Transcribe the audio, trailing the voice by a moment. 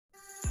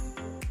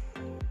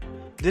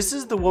This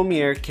is the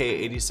Womier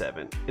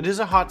K87. It is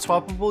a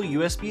hot-swappable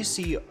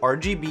USB-C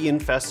RGB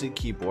infested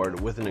keyboard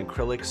with an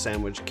acrylic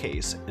sandwich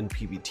case and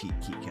PBT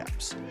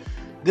keycaps.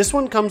 This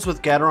one comes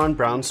with Gateron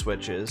brown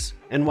switches,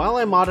 and while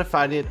I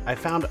modified it, I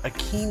found a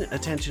keen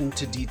attention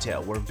to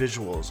detail where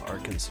visuals are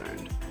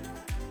concerned.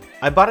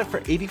 I bought it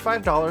for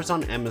 $85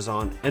 on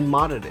Amazon and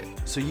modded it,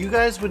 so you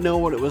guys would know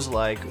what it was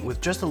like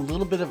with just a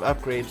little bit of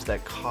upgrades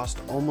that cost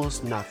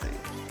almost nothing.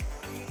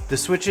 The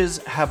switches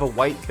have a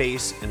white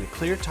base and a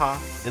clear top,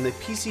 and the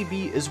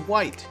PCB is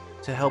white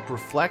to help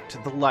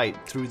reflect the light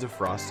through the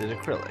frosted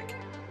acrylic.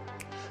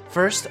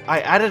 First,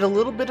 I added a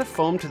little bit of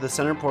foam to the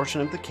center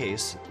portion of the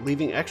case,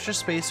 leaving extra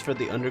space for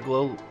the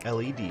underglow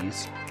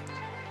LEDs.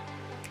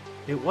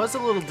 It was a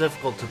little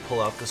difficult to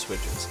pull out the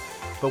switches,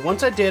 but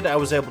once I did, I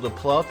was able to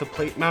pull out the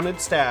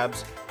plate-mounted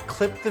stabs,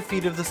 clip the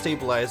feet of the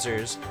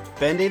stabilizers,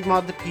 Band-Aid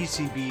mod the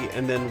PCB,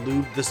 and then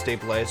lube the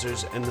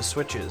stabilizers and the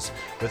switches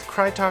with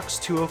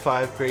Krytox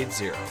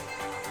 205g0.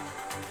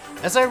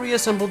 As I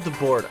reassembled the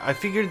board, I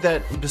figured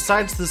that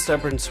besides the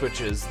stubborn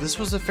switches, this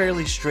was a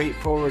fairly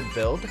straightforward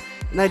build,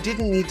 and I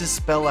didn't need to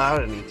spell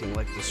out anything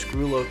like the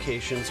screw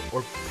locations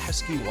or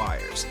pesky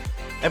wires.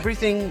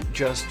 Everything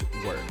just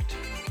worked.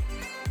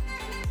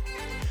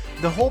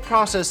 The whole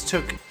process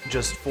took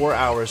just 4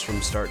 hours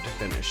from start to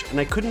finish, and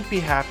I couldn't be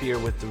happier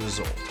with the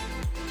result.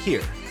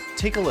 Here,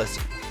 take a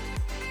listen.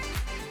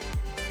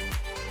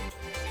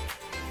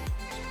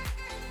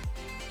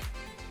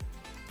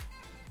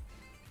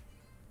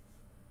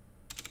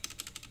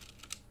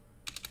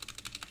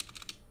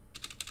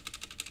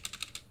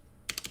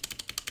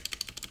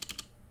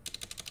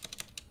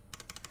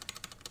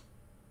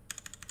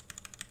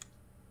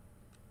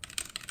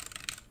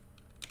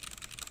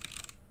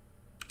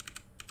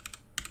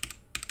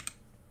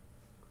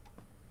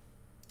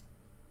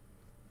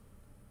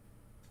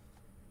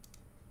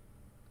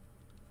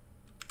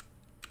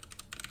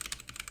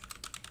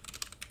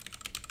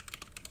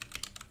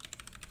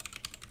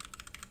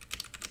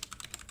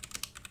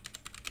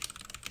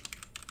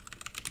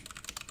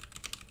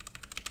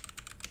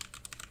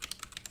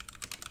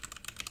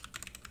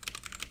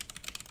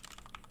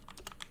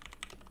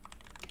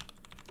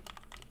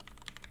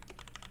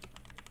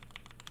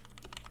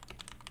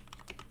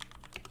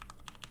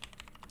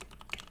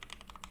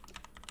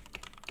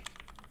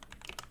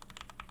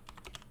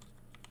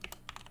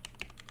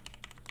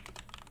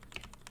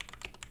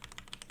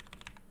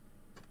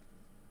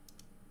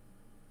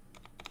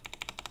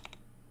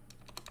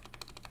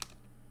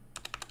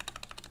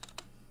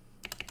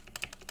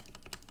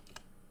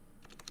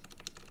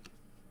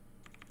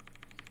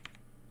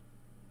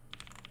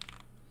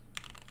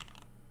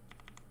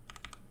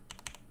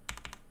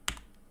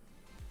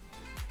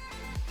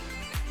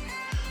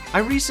 I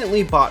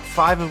recently bought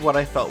 5 of what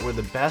I felt were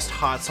the best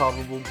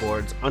hot-swappable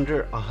boards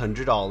under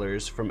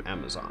 $100 from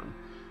Amazon.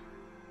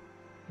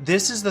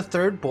 This is the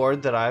 3rd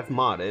board that I've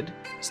modded.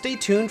 Stay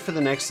tuned for the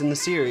next in the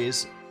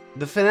series,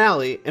 the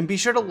finale, and be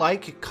sure to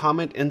like,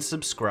 comment, and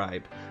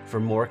subscribe for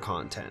more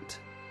content.